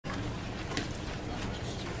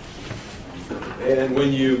And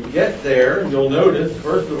when you get there, you'll notice,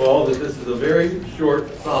 first of all, that this is a very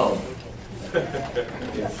short psalm.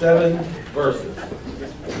 It's 7 verses.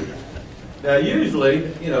 Now,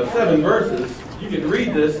 usually, 7 verses, you can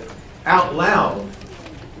read this out loud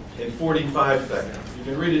in 45 seconds. You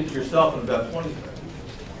can read it to yourself in about 20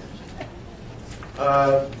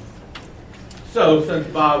 seconds. So, since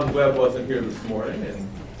Bob Webb wasn't here this morning, and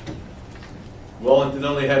Wellington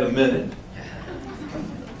only had a minute,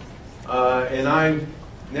 and I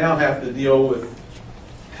now have to deal with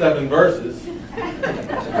 7 verses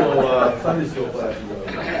until Sunday school class is over.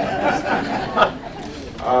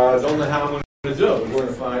 Don't know how I'm going to do it. We're going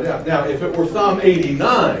to find out. Now, if it were Psalm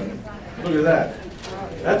 89, look at that.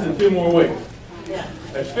 That's in 2 more weeks.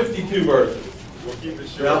 That's 52 verses. We'll keep it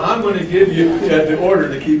short. Now, I'm going to give you the order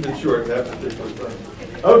to keep it short that particular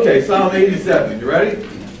Sunday. Okay, Psalm 87. You ready?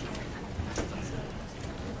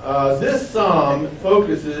 This psalm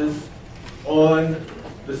focuses on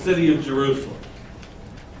the city of Jerusalem.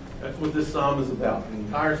 That's what this psalm is about. The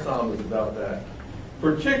entire psalm is about that.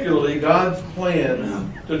 Particularly God's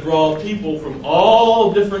plan to draw people from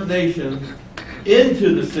all different nations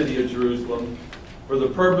into the city of Jerusalem for the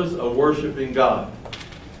purpose of worshiping God.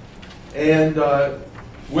 And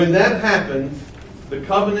when that happens, the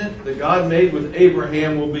covenant that God made with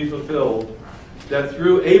Abraham will be fulfilled, that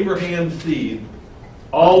through Abraham's seed,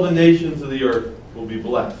 all the nations of the earth will be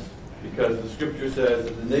blessed, because the Scripture says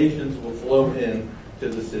that the nations will flow in to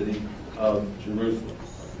the city of Jerusalem.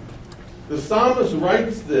 The psalmist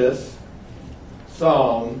writes this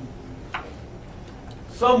psalm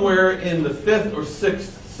somewhere in the 5th or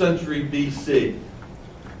 6th century BC.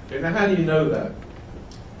 Okay, now how do you know that?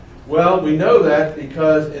 Well, we know that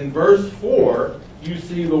because in verse 4, you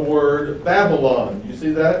see the word Babylon. You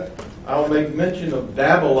see that? I'll make mention of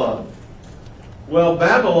Babylon. Well,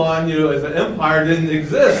 Babylon, as an empire didn't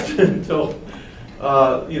exist until,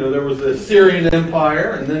 there was the Assyrian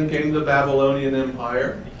Empire, and then came the Babylonian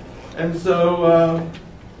Empire. And so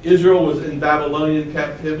Israel was in Babylonian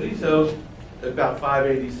captivity. So about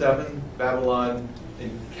 587, Babylon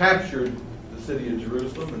captured the city of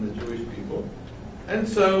Jerusalem and the Jewish people. And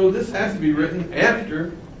so this has to be written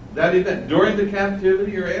after that event, during the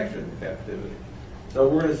captivity or after the captivity. So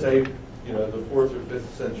we're going to say, the 4th or 5th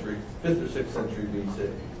century, 5th or 6th century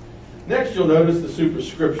BC. Next, you'll notice the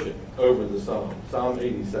superscription over the psalm, Psalm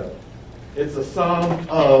 87. It's a psalm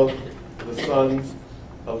of the sons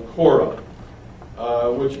of Korah,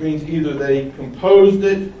 which means either they composed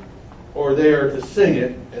it or they are to sing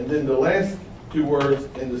it. And then the last 2 words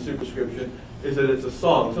in the superscription is that it's a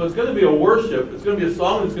song. So it's going to be a worship. It's going to be a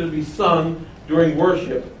song that's going to be sung during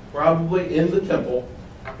worship, probably in the temple,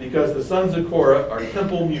 because the sons of Korah are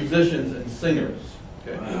temple musicians and singers.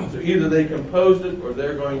 Okay? So either they composed it or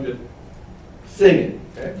they're going to sing it.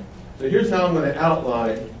 Okay? So here's how I'm going to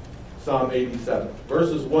outline Psalm 87.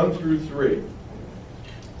 Verses 1 through 3.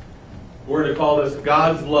 We're going to call this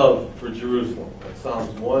God's love for Jerusalem. That's Psalm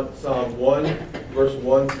 1, verse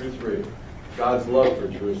 1 through 3. God's love for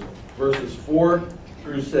Jerusalem. Verses 4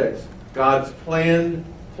 through 6. God's plan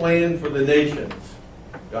for the nations.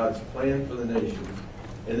 God's plan for the nations.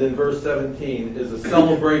 And then verse 17 is a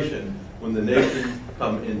celebration when the nations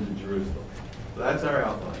come into Jerusalem. So that's our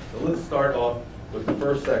outline. So let's start off with the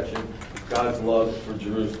first section, God's love for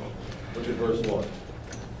Jerusalem. Look at verse 1.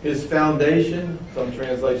 His foundation, some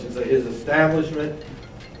translations say his establishment,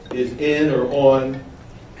 is in or on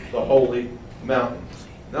the holy mountains.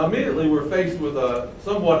 Now immediately we're faced with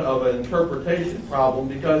somewhat of an interpretation problem,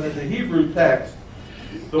 because in the Hebrew text,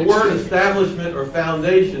 the word establishment or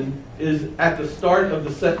foundation is at the start of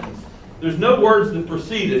the sentence. There's no words that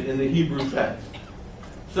precede it in the Hebrew text.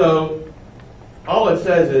 So all it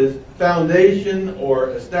says is foundation or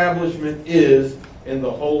establishment is in the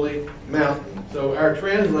holy mountain. So our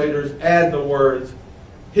translators add the words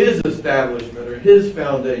his establishment or his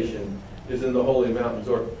foundation is in the holy mountains,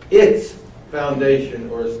 or its foundation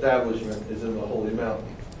or establishment is in the holy mountains.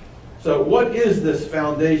 So what is this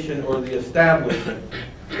foundation or the establishment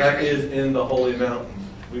that is in the holy mountains?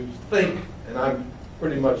 We think, and I'm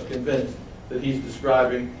pretty much convinced, that he's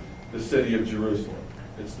describing the city of Jerusalem.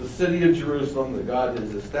 It's the city of Jerusalem that God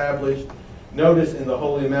has established. Notice in the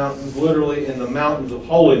holy mountains, literally in the mountains of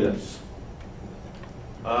holiness.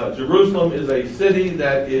 Jerusalem is a city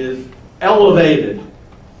that is elevated,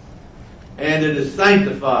 and it is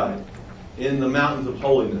sanctified in the mountains of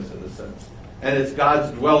holiness, in a sense. And it's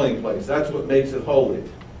God's dwelling place. That's what makes it holy.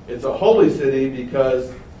 It's a holy city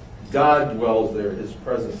because God dwells there. His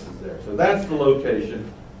presence is there. So that's the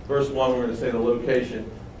location. Verse 1, we're going to say the location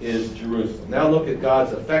is Jerusalem. Now look at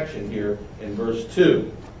God's affection here in verse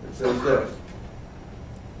 2. It says this.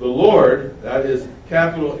 The Lord, that is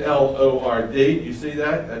capital L-O-R-D. You see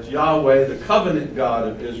that? That's Yahweh, the covenant God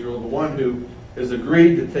of Israel, the one who has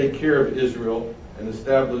agreed to take care of Israel and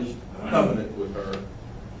established a covenant with her.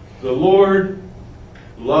 The Lord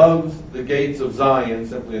loves the gates of Zion,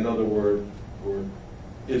 simply another word for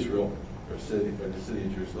Israel, or the city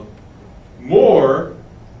of Jerusalem, more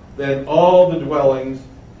than all the dwellings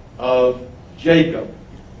of Jacob.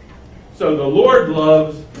 So the Lord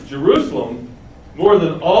loves Jerusalem more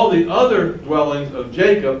than all the other dwellings of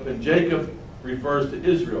Jacob, and Jacob refers to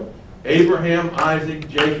Israel. Abraham, Isaac,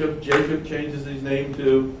 Jacob. Jacob changes his name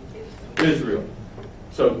to Israel.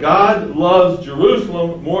 So God loves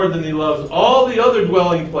Jerusalem more than he loves all the other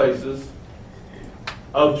dwelling places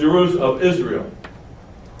of Israel.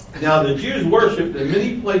 Now the Jews worshipped in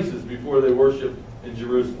many places before they worshipped in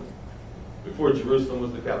Jerusalem. Before Jerusalem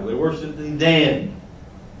was the capital. They worshipped in Dan.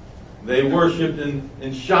 They worshipped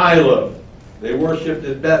in Shiloh. They worshipped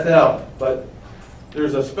at Bethel. But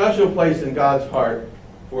there's a special place in God's heart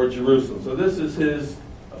for Jerusalem. So this is his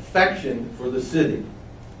affection for the city.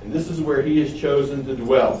 And this is where he has chosen to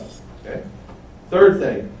dwell. Okay? Third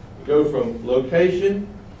thing, we go from location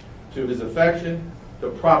to his affection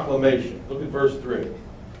to proclamation. Look at verse 3.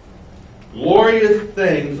 Glorious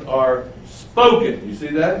things are spoken. You see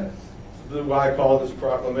that? This is why I call this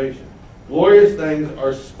proclamation. Glorious things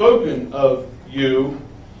are spoken of you,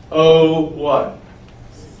 O what?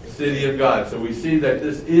 City of God. So we see that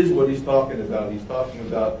this is what he's talking about. He's talking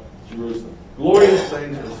about Jerusalem. Glorious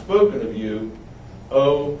things are spoken of you,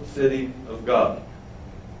 O city of God.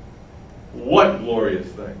 What glorious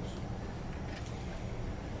things?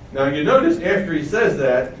 Now you notice after he says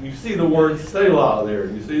that, you see the word Selah there.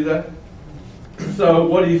 You see that? So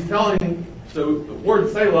what he's telling, so the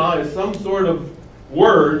word Selah is some sort of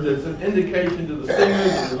word that's an indication to the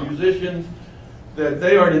singers and the musicians that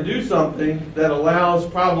they are to do something that allows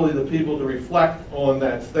probably the people to reflect on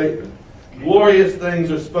that statement. Glorious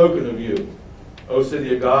things are spoken of you, O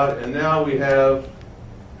city of God. And now we have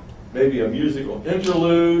maybe a musical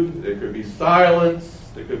interlude. There could be silence.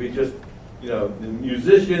 There could be just, the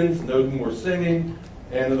musicians, no more singing.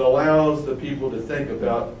 And it allows the people to think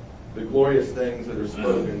about the glorious things that are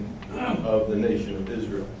spoken of the nation of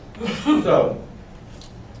Israel. So,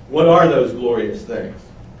 what are those glorious things?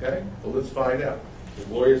 Okay? Well, let's find out. The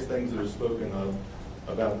glorious things that are spoken of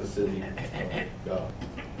about the city of God.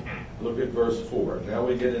 Look at verse 4. Now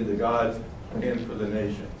we get into God's plan for the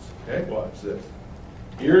nations. Okay? Watch this.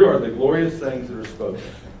 Here are the glorious things that are spoken.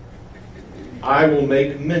 I will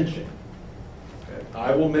make mention. Okay?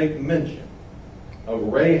 I will make mention of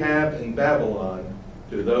Rahab in Babylon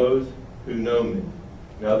to those who know me.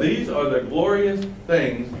 Now these are the glorious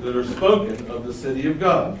things that are spoken of the city of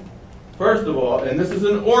God. First of all, and this is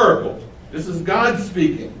an oracle. This is God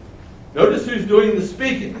speaking. Notice who's doing the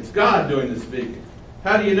speaking. It's God doing the speaking.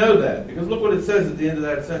 How do you know that? Because look what it says at the end of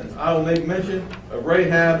that sentence. I will make mention of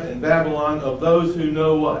Rahab and Babylon of those who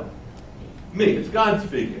know what? Me. It's God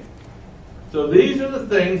speaking. So these are the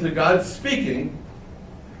things that God's speaking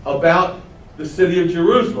about the city of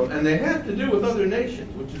Jerusalem. And they have to do with other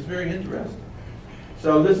nations, which is very interesting.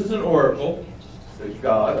 So this is an oracle. It's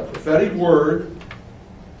God, a prophetic word.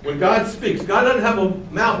 When God speaks, God doesn't have a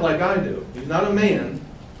mouth like I do. He's not a man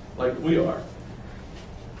like we are.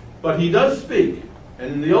 But he does speak.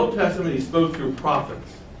 And in the Old Testament, he spoke through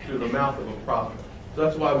prophets, through the mouth of a prophet. So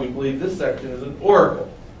that's why we believe this section is an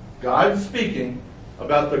oracle. God speaking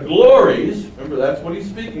about the glories, remember that's what he's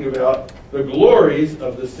speaking about, the glories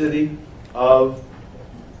of the city of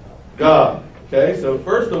God. Okay, so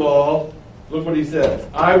first of all, look what he says.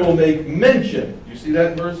 I will make mention. You see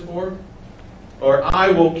that in verse 4? Or I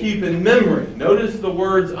will keep in memory. Notice the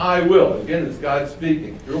words I will. Again, it's God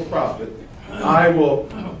speaking through a prophet. I will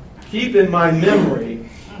keep in my memory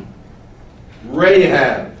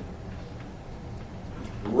Rahab.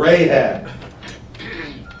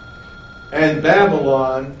 And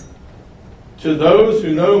Babylon to those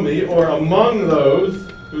who know me, or among those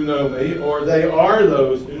who know me, or they are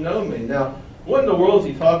those who know me. Now, what in the world is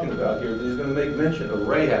he talking about here that he's going to make mention of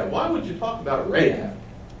Rahab? Why would you talk about Rahab?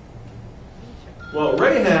 Well,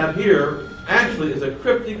 Rahab here actually is a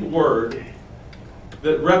cryptic word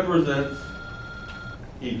that represents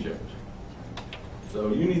Egypt. So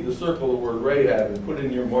you need to circle the word Rahab and put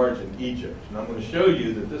in your margin Egypt. And I'm going to show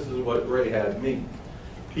you that this is what Rahab means.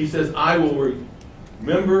 He says, I will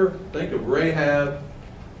remember, think of Rahab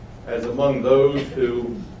as among those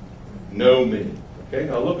who know me. Okay,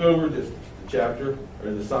 now look over this chapter,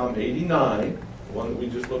 or the Psalm 89, the one that we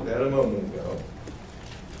just looked at a moment ago.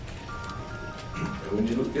 And when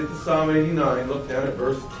you look at the Psalm 89, look down at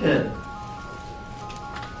verse 10.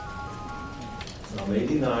 Psalm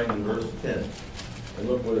 89 and verse 10. And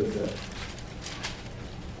look what it says.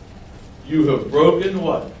 You have broken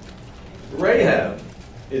what? Rahab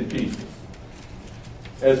in pieces,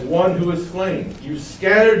 as one who is slain. You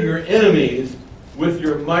scattered your enemies with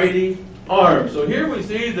your mighty arm. So here we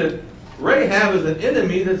see that Rahab is an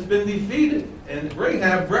enemy that's been defeated. And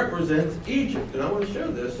Rahab represents Egypt. And I want to show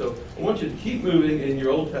this, so I want you to keep moving in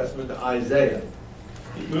your Old Testament to Isaiah.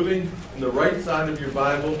 Keep moving on the right side of your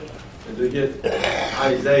Bible and to get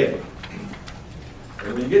Isaiah.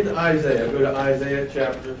 And when you get to Isaiah, go to Isaiah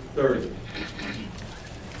chapter 30.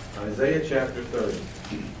 Isaiah chapter 30.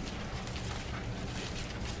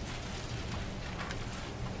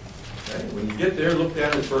 Okay, when you get there, look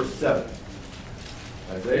down at verse 7.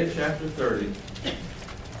 Isaiah chapter 30,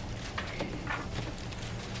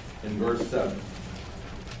 in verse 7.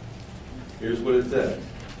 Here's what it says.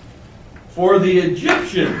 For the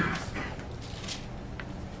Egyptians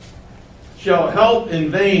shall help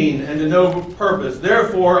in vain and to no purpose.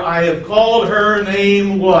 Therefore I have called her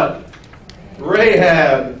name what?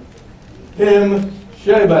 Rahab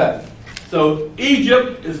Shebeth. So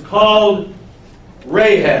Egypt is called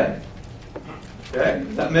Rahab. Okay?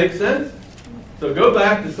 Does that make sense? So go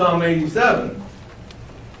back to Psalm 87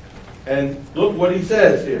 and look what he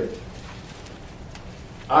says here.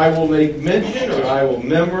 I will make mention, or I will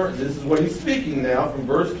remember, this is what he's speaking now from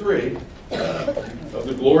verse 3, of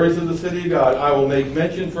the glories of the city of God. I will make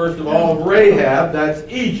mention, first of all, of Rahab, that's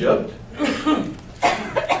Egypt.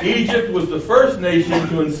 Egypt was the first nation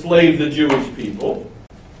to enslave the Jewish people.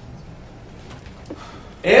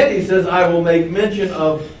 And he says, I will make mention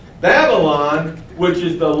of Babylon, which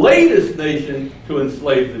is the latest nation to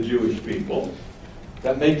enslave the Jewish people.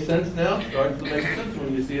 That makes sense now? Starts to make sense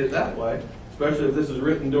when you see it that way, especially if this is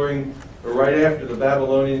written during or right after the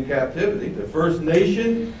Babylonian captivity. The first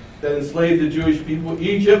nation that enslaved the Jewish people,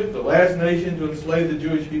 Egypt, the last nation to enslave the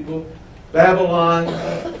Jewish people, Babylon.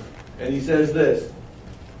 And he says this,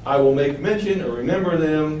 I will make mention or remember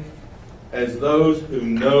them as those who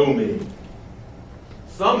know me.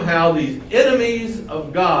 Somehow these enemies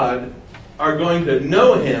of God are going to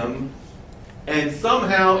know him, and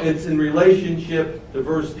somehow it's in relationship to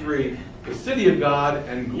verse 3, the city of God,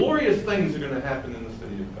 and glorious things are going to happen in the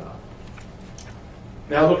city of God.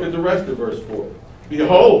 Now look at the rest of verse 4.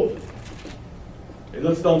 Behold, and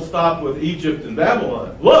let's don't stop with Egypt and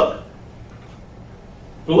Babylon. Look,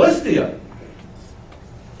 Philistia,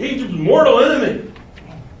 Egypt's mortal enemy,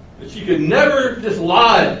 that she could never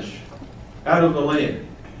dislodge out of the land.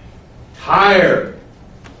 Tyre,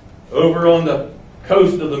 over on the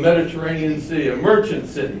coast of the Mediterranean Sea, a merchant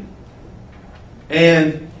city.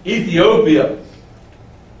 And Ethiopia,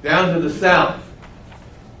 down to the south.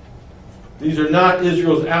 These are not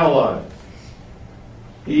Israel's allies.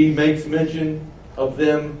 He makes mention of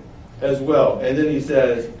them as well. And then he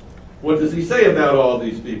says, what does he say about all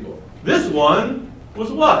these people? This one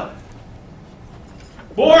was what?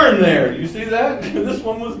 Born there. You see that? This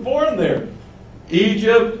one was born there.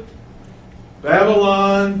 Egypt,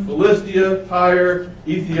 Babylon, Philistia, Tyre,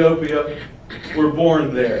 Ethiopia were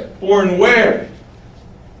born there. Born where?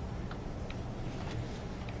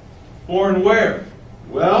 Born where?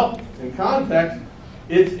 Well, in context,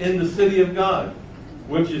 it's in the city of God,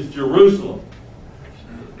 which is Jerusalem.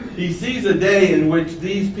 He sees a day in which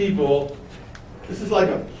these people, this is like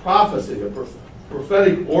a prophecy, a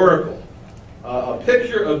prophetic oracle, a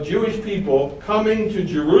picture of Jewish people coming to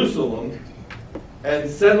Jerusalem and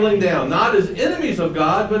settling down, not as enemies of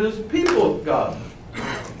God, but as people of God.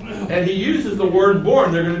 And he uses the word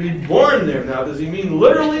born. They're going to be born there. Now, does he mean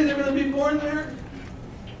literally they're going to be born there?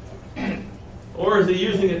 Or is he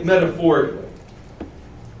using it metaphorically?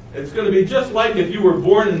 It's going to be just like if you were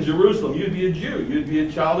born in Jerusalem. You'd be a Jew. You'd be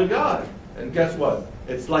a child of God. And guess what?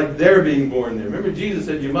 It's like they're being born there. Remember, Jesus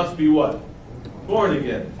said you must be what? Born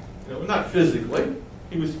again. Not physically.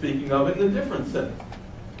 He was speaking of it in a different sense.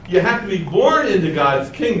 You have to be born into God's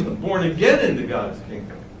kingdom, born again into God's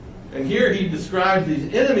kingdom. And here he describes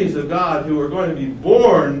these enemies of God who are going to be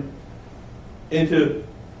born into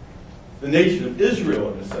the nation of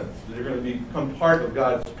Israel in a sense. They're going to become part of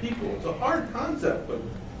God's people. It's a hard concept, but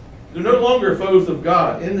they're no longer foes of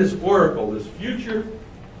God. In this oracle, this future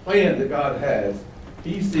plan that God has,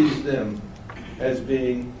 he sees them as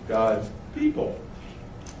being God's people,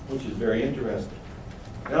 which is very interesting.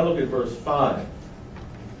 Now look at verse 5.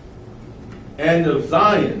 And of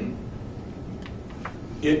Zion,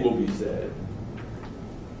 it will be said,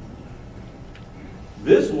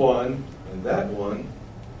 this one and that one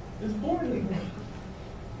is born in her.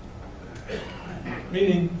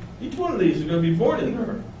 Meaning, each one of these is going to be born in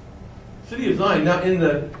her. City of Zion. Now, in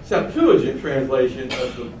the Septuagint translation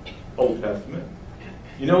of the Old Testament,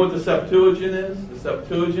 You know what the Septuagint is? The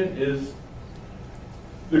Septuagint is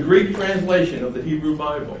the Greek translation of the Hebrew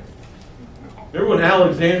Bible. Remember when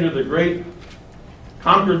Alexander the Great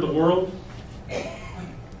conquered the world?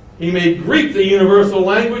 He made Greek the universal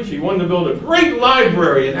language. He wanted to build a great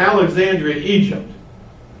library in Alexandria, Egypt.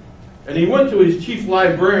 And he went to his chief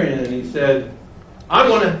librarian and he said, I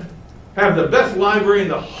want to have the best library in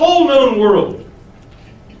the whole known world.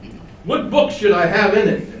 What book should I have in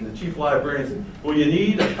it? And the chief librarian said, well, you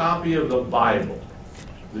need a copy of the Bible,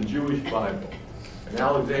 the Jewish Bible. And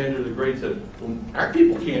Alexander the Great said, well, our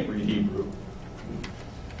people can't read Hebrew.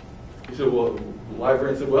 He said, well, the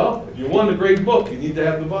librarian said, well, if you want a great book, you need to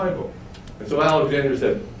have the Bible. And so Alexander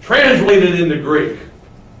said, translate it into Greek.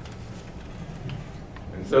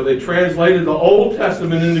 And so they translated the Old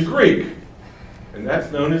Testament into Greek. And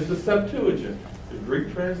that's known as the Septuagint, the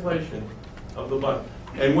Greek translation of the Bible.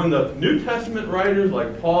 And when the New Testament writers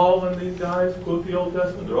like Paul and these guys quote the Old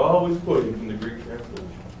Testament, they're always quoting from the Greek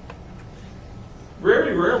translation.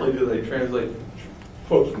 Very rarely do they translate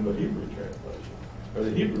quotes from the Hebrew translation or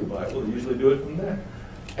the Hebrew Bible. They usually do it from that.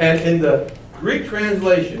 And in the Greek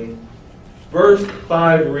translation, verse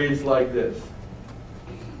 5 reads like this.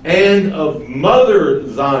 And of Mother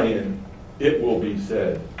Zion it will be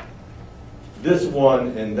said, this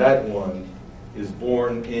one and that one is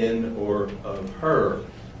born in or of her.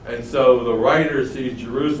 And so the writer sees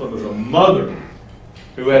Jerusalem as a mother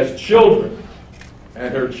who has children.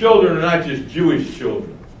 And her children are not just Jewish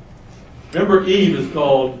children. Remember, Eve is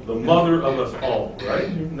called the mother of us all, right?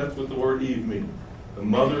 And that's what the word Eve means. The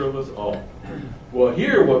mother of us all. Well,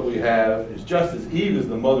 here what we have is just as Eve is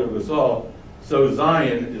the mother of us all, so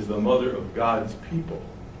Zion is the mother of God's people.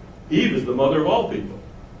 Eve is the mother of all people.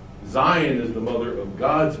 Zion is the mother of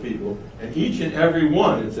God's people. And each and every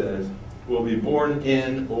one, it says, will be born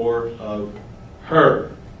in or of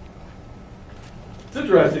her. It's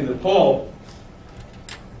interesting that Paul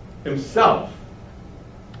himself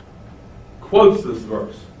quotes this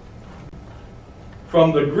verse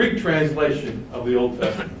from the Greek translation of the Old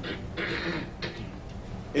Testament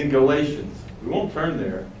in Galatians. We won't turn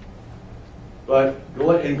there, but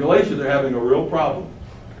in Galatians they're having a real problem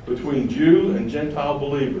between Jew and Gentile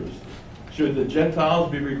believers. Should the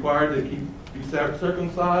Gentiles be required to be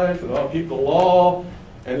circumcised and all keep the law?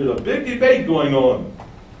 And there's a big debate going on.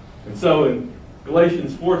 And so in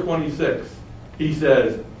Galatians 4:26, he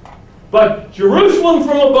says, but Jerusalem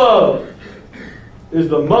from above is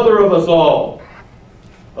the mother of us all,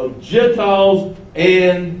 of Gentiles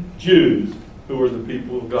and Jews, who are the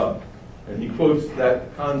people of God. And he quotes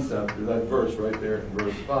that concept, or that verse right there in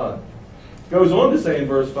verse 5. Goes on to say in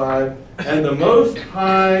verse 5, and the Most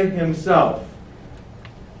High himself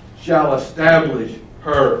shall establish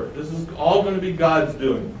her. This is all going to be God's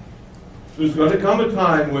doing. There's going to come a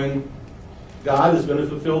time when God is going to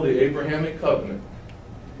fulfill the Abrahamic covenant.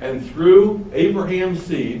 And through Abraham's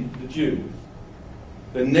seed, the Jews,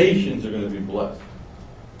 the nations are going to be blessed.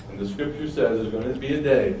 And the scripture says there's going to be a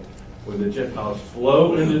day when the Gentiles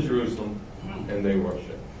flow into Jerusalem and they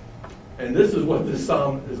worship. And this is what this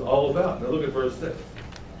psalm is all about. Now look at verse 6.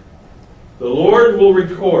 The Lord will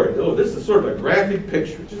record. Oh, this is sort of a graphic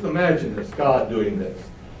picture. Just imagine this, God doing this.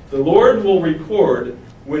 The Lord will record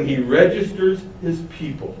when he registers his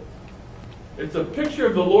people. It's a picture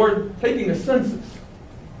of the Lord taking a census,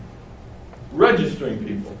 registering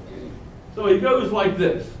people. So he goes like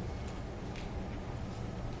this.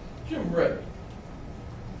 Jim Ray.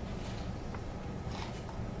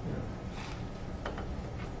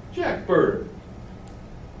 Jack Bird.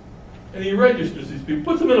 And he registers these people,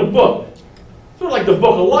 puts them in a book. Sort of like the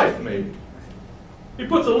book of life, maybe. He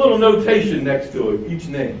puts a little notation next to it, each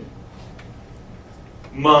name.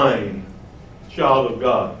 Mine, child of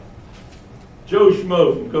God. Joe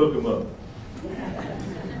Schmo from Kokomo.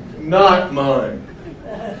 Not mine.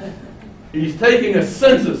 He's taking a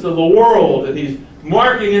census of the world and he's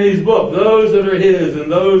marking in his book those that are his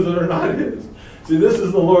and those that are not his. See, this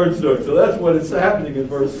is the Lord's doing. So that's what is happening in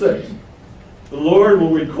verse 6. The Lord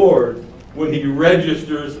will record when he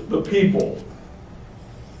registers the people.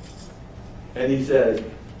 And he says,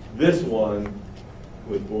 this one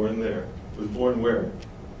was born there. Was born where?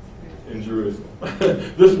 In Jerusalem.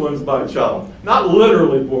 This one's my child. Not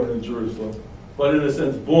literally born in Jerusalem, but in a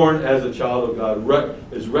sense, born as a child of God,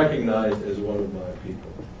 is recognized as one of my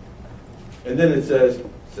people. And then it says,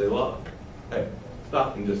 Selah. Hey,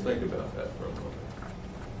 stop and just think about that for a moment.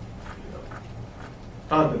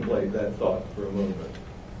 Contemplate that thought for a moment.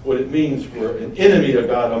 What it means for an enemy of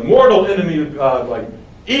God, a mortal enemy of God like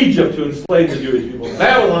Egypt who enslaved the Jewish people,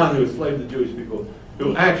 Babylon who enslaved the Jewish people,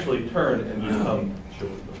 who actually turn and become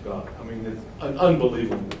children of God. I mean, it's an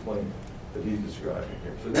unbelievable claim. that he's describing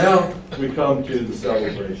here. So now we come to the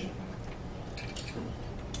celebration.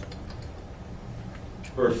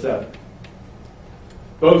 Verse 7.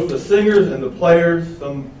 Both the singers and the players,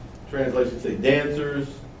 some translations say dancers,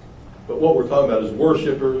 but what we're talking about is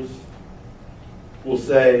worshipers, will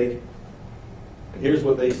say, and here's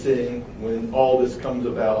what they sing when all this comes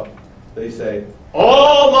about. They say,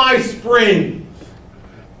 all my springs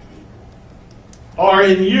are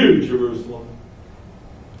in you, Jerusalem.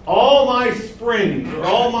 All my springs, or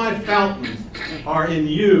all my fountains are in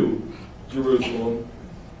you, Jerusalem.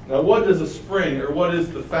 Now, what does a spring, or what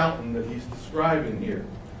is the fountain that he's describing here?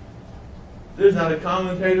 There's not a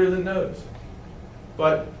commentator that knows.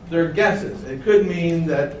 But they're guesses. It could mean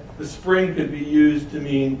that the spring could be used to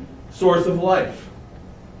mean source of life.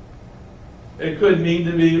 It could mean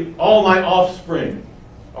to be all my offspring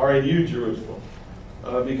are in you, Jerusalem.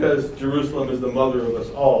 Because Jerusalem is the mother of us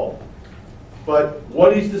all. But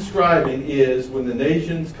what he's describing is when the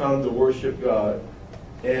nations come to worship God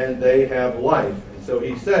and they have life. And so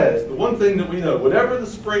he says, the one thing that we know, whatever the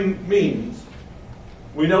spring means,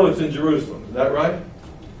 we know it's in Jerusalem. Is that right?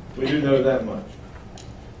 We do know that much.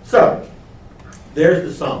 So, there's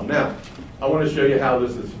the psalm. Now, I want to show you how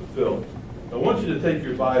this is fulfilled. I want you to take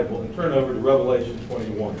your Bible and turn over to Revelation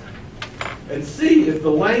 21 and see if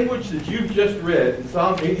the language that you've just read in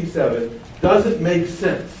Psalm 87 doesn't make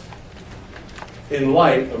sense in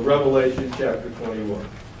light of Revelation chapter 21.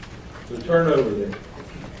 So turn over there.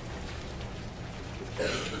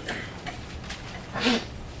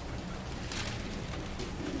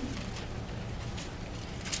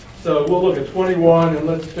 So we'll look at 21 and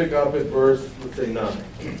let's pick up at verse, let's say 9.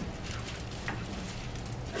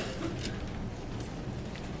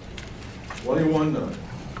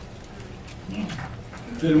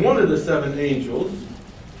 Then one of the seven angels,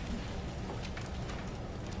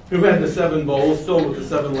 who had the seven bowls filled with the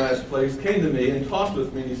seven last plagues, came to me and talked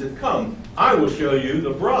with me, and he said, come, I will show you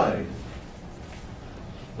the bride,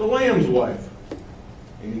 the Lamb's wife.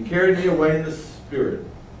 And he carried me away in the spirit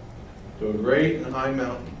to a great and high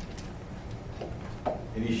mountain.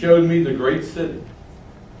 And he showed me the great city,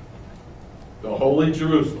 the holy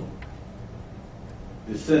Jerusalem,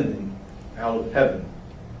 descending out of heaven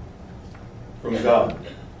from God.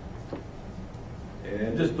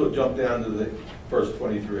 And just jump down to the verse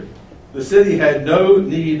 23. The city had no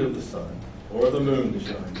need of the sun or the moon to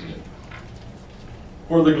shine in it,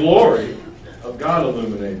 for the glory of God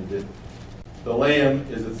illuminated it. The Lamb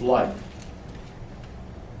is its light.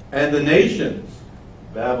 And the nations,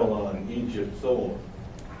 Babylon, Egypt, so on,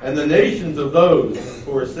 and the nations of those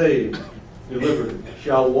who are saved, delivered,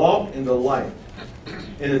 shall walk in the light,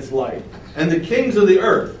 in its light. And the kings of the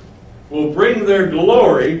earth will bring their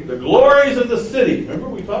glory, the glories of the city. Remember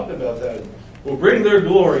we talked about that. Will bring their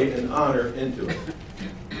glory and honor into it.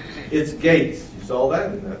 Its gates, you saw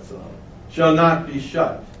that in that psalm, shall not be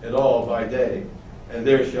shut at all by day, and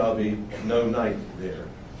there shall be no night there.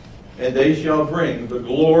 And they shall bring the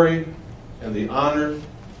glory and the honor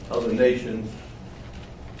of the nations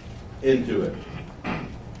into it.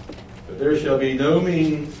 But there shall be no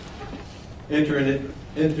means enter into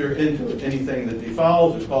it anything that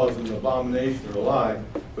defiles or causes an abomination or a lie,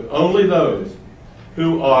 but only those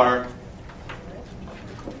who are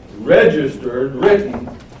registered, written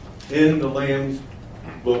in the Lamb's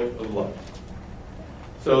book of life.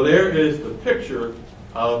 So there is the picture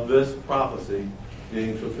of this prophecy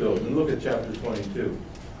being fulfilled. And look at chapter 22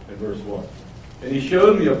 and verse 1. And he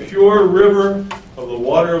showed me a pure river of the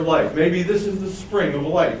water of life. Maybe this is the spring of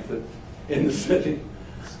life that in the city.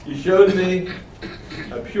 He showed me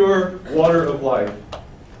a pure water of life,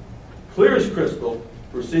 clear as crystal,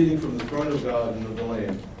 proceeding from the throne of God and of the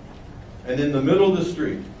Lamb. And in the middle of the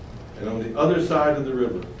street, and on the other side of the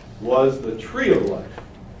river, was the tree of life,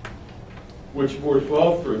 which bore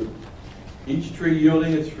 12 fruit, each tree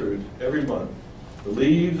yielding its fruit every month. The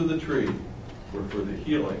leaves of the tree were for the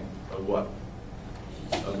healing of what?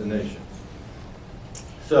 Of the nations.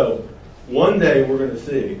 So, one day we're going to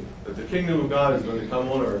see that the kingdom of God is going to come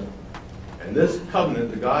on earth, and this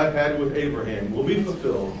covenant that God had with Abraham will be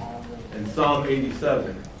fulfilled, and Psalm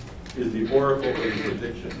 87 is the oracle or the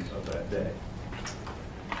prediction of that day.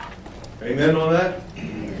 Amen on that?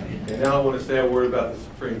 And now I want to say a word about the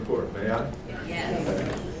Supreme Court. May I? Yes.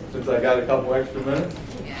 Okay. Since I got a couple extra minutes?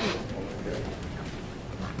 Yes. Okay.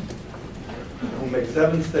 I'm going to make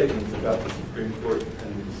 7 statements about the Supreme Court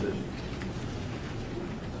and the decision.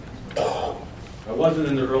 I wasn't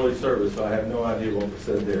in the early service, so I have no idea what was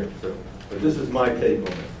said there. But this is my take on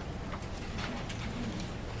it.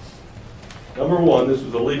 Number 1, this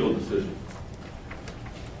was a legal decision.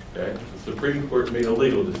 Okay? The Supreme Court made a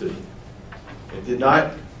legal decision. It did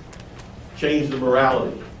not change the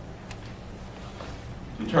morality,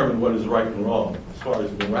 determine what is right and wrong as far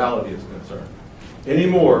as morality is concerned. Any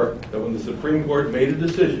more than when the Supreme Court made a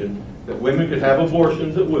decision that women could have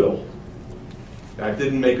abortions at will. That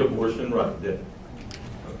didn't make abortion right, did it?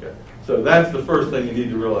 Okay. So that's the first thing you need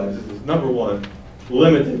to realize. This is, number one,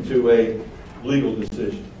 limited to a legal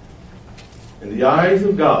decision. In the eyes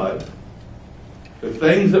of God, the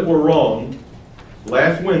things that were wrong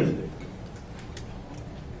last Wednesday,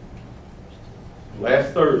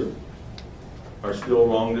 last Thursday, are still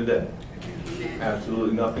wrong today.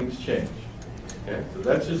 Absolutely nothing's changed. Okay? So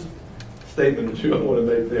that's just a statement that you don't want to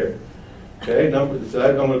make there. Okay, so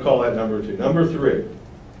I'm going to call that number 2. Number 3,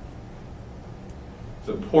 it's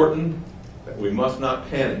important that we must not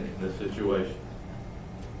panic in this situation.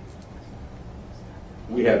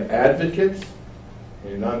 We have advocates,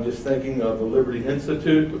 and I'm just thinking of the Liberty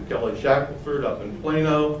Institute with Kelly Shackelford up in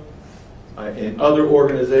Plano, and other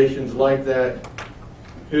organizations like that,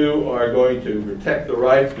 who are going to protect the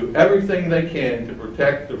rights, do everything they can to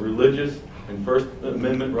protect the religious and First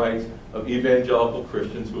Amendment rights of evangelical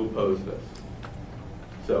Christians who oppose this.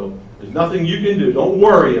 So there's nothing you can do. Don't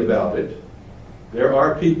worry about it. There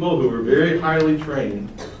are people who are very highly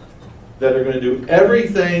trained that are going to do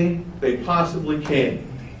everything they possibly can.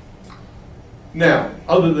 Now,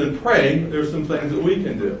 other than praying, there's some things that we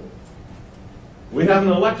can do. We have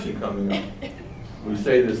an election coming up. We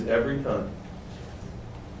say this every time.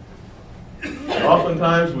 And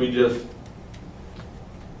oftentimes we just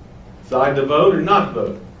decide to vote or not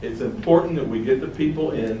vote. It's important that we get the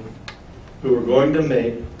people in who are going to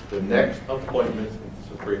make the next appointments at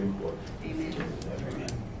the Supreme Court. Amen.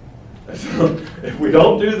 So if we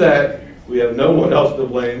don't do that, we have no one else to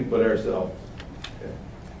blame but ourselves.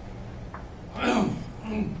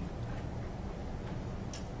 Okay.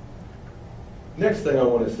 Next thing I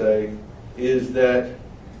want to say is that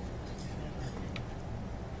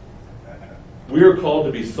we are called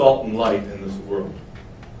to be salt and light in this world.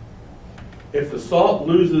 If the salt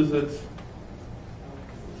loses its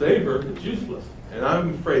savor, it's useless. And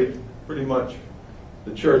I'm afraid pretty much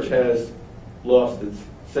the church has lost its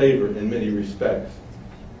savor in many respects.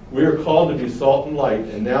 We are called to be salt and light,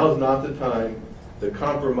 and now is not the time to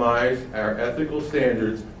compromise our ethical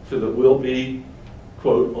standards so that we'll be,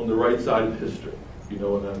 quote, on the right side of history. You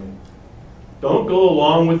know what I mean? Don't go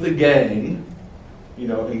along with the gang,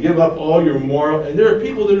 and give up all your moral. And there are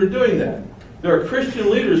people that are doing that. There are Christian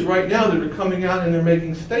leaders right now that are coming out and they're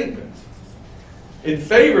making statements in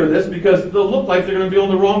favor of this because they'll look like they're going to be on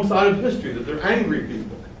the wrong side of history, that they're angry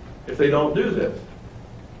people if they don't do this.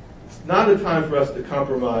 It's not a time for us to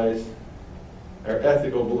compromise our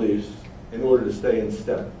ethical beliefs in order to stay in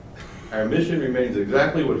step. Our mission remains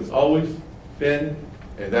exactly what it's always been,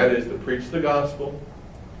 and that is to preach the gospel,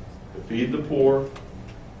 to feed the poor,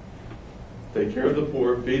 take care of the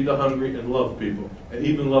poor, feed the hungry, and love people, and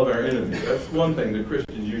even love our enemies. That's one thing that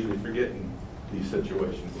Christians usually forget in these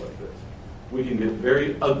situations like this. We can get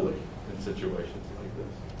very ugly in situations like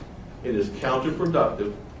this. It is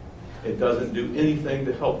counterproductive. It doesn't do anything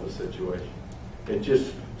to help the situation. It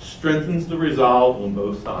just strengthens the resolve on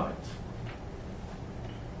both sides.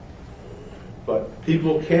 But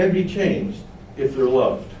people can be changed if they're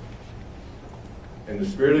loved. And the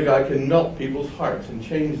Spirit of God can melt people's hearts and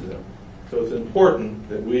change them. So it's important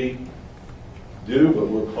that we do what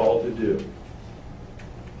we're called to do.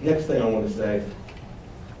 Next thing I want to say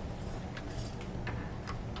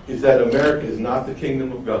is that America is not the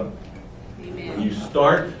kingdom of God. Amen. When you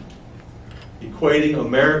start equating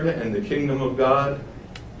America and the kingdom of God,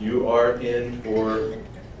 you are in for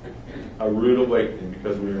a rude awakening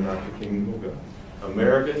because we are not the kingdom of God.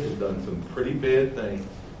 America has done some pretty bad things,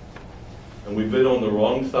 and we've been on the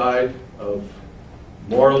wrong side of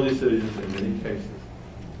moral decisions in many cases.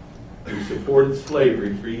 We supported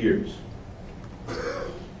slavery for years. The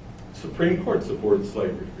Supreme Court supported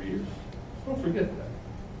slavery for years. Don't forget that.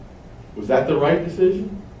 Was that the right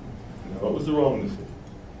decision? No, it was the wrong decision.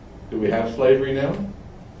 Do we have slavery now?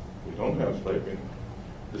 We don't have slavery now.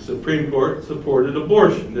 The Supreme Court supported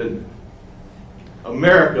abortion, didn't it?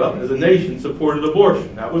 America, as a nation, supported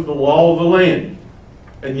abortion. That was the law of the land.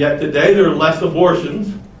 And yet today there are less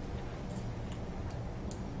abortions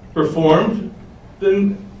performed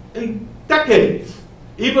than in decades,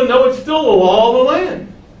 even though it's still the law of the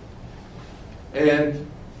land. And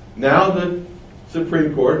now the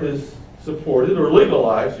Supreme Court has supported or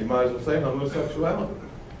legalized, you might as well say, homosexuality,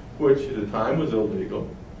 which at the time was illegal.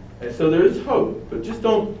 And so there is hope. But just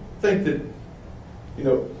don't think that,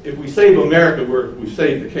 if we save America, we've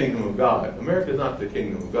saved the kingdom of God. America is not the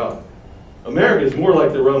kingdom of God. America is more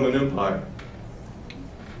like the Roman Empire.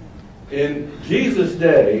 In Jesus'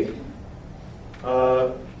 day,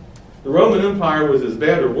 the Roman Empire was as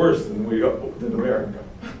bad or worse than America.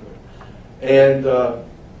 And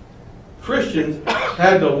Christians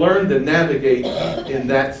had to learn to navigate in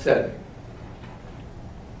that setting,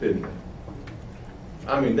 didn't they?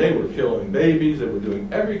 I mean, they were killing babies, they were doing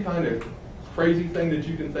every kind of crazy thing that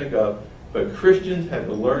you can think of, but Christians had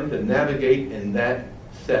to learn to navigate in that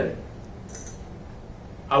setting.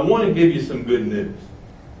 I want to give you some good news.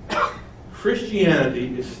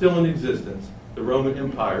 Christianity is still in existence. The Roman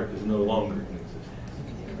Empire is no longer in existence.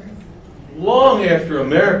 Long after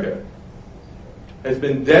America has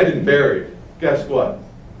been dead and buried, guess what?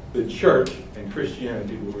 The church and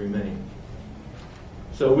Christianity will remain.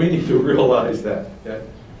 So we need to realize that. Okay?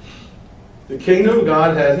 The kingdom of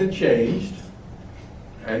God hasn't changed.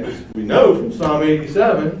 And as we know from Psalm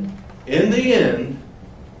 87, in the end,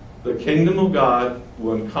 the kingdom of God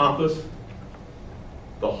will encompass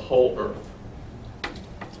the whole earth.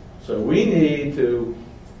 So we need to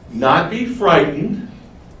not be frightened,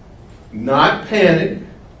 not panic,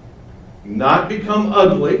 not become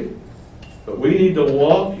ugly, but we need to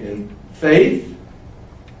walk in faith,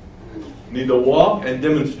 need to walk and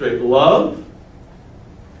demonstrate love,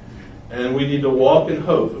 and we need to walk in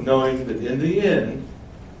hope, knowing that in the end,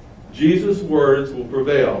 Jesus' words will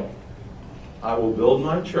prevail. I will build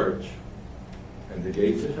my church, and the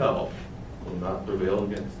gates of hell will not prevail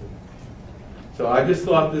against it. So I just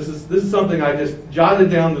thought this is something I just jotted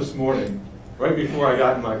down this morning, right before I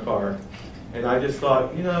got in my car. And I just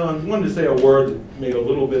thought, I wanted to say a word that made a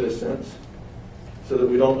little bit of sense so that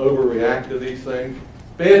we don't overreact to these things.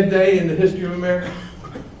 Bad day in the history of America?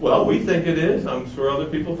 Well, we think it is. I'm sure other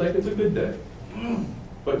people think it's a good day.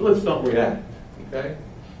 But let's don't react, okay?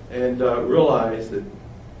 And realize that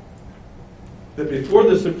before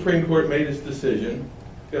the Supreme Court made its decision,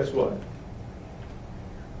 guess what?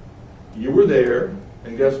 You were there,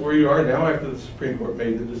 and guess where you are now after the Supreme Court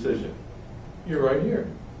made the decision? You're right here.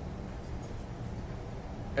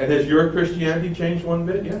 And has your Christianity changed one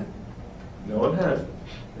bit yet? No, it hasn't.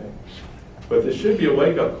 Okay? But this should be a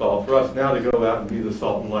wake-up call for us now to go out and be the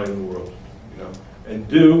salt and light of the world. And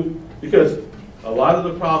because a lot of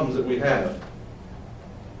the problems that we have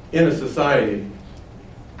in a society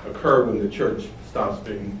occur when the church stops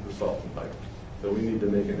being the salt and light. So we need to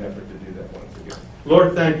make an effort to do that once again.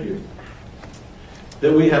 Lord, thank you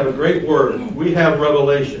that we have a great word. We have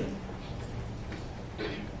revelation.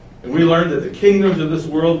 And we learn that the kingdoms of this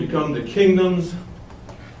world become the kingdoms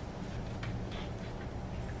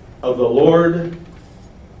of the Lord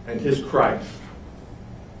and His Christ.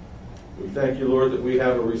 We thank you, Lord, that we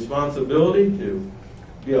have a responsibility to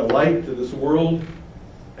be a light to this world.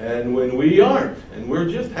 And when we aren't, and we're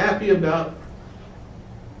just happy about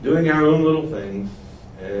doing our own little things,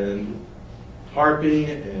 and harping,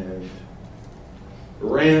 and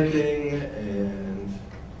ranting, and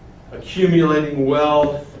accumulating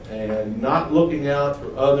wealth, and not looking out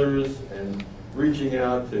for others, and reaching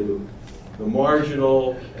out to the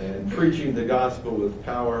marginal, and preaching the gospel with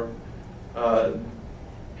power,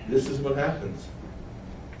 this is what happens.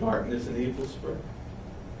 Darkness and evil spread.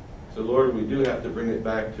 So Lord, we do have to bring it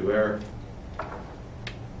back to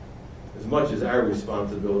as much as our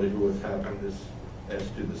responsibility for what's happened as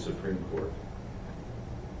to the Supreme Court.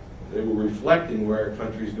 They were reflecting where our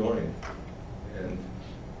country's going. And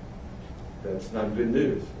that's not good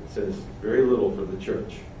news. It says very little for the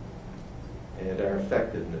church and our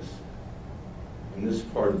effectiveness in this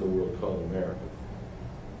part of the world called America.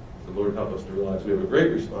 So Lord, help us to realize we have a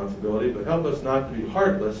great responsibility, but help us not to be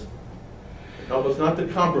heartless. Help us not to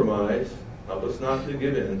compromise. Help us not to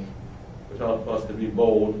give in. But help us to be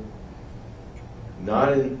bold,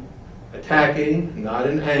 not in attacking, not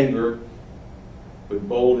in anger, but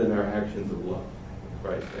bold in our actions of love. In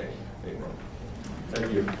Christ's name, amen.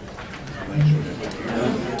 Thank you.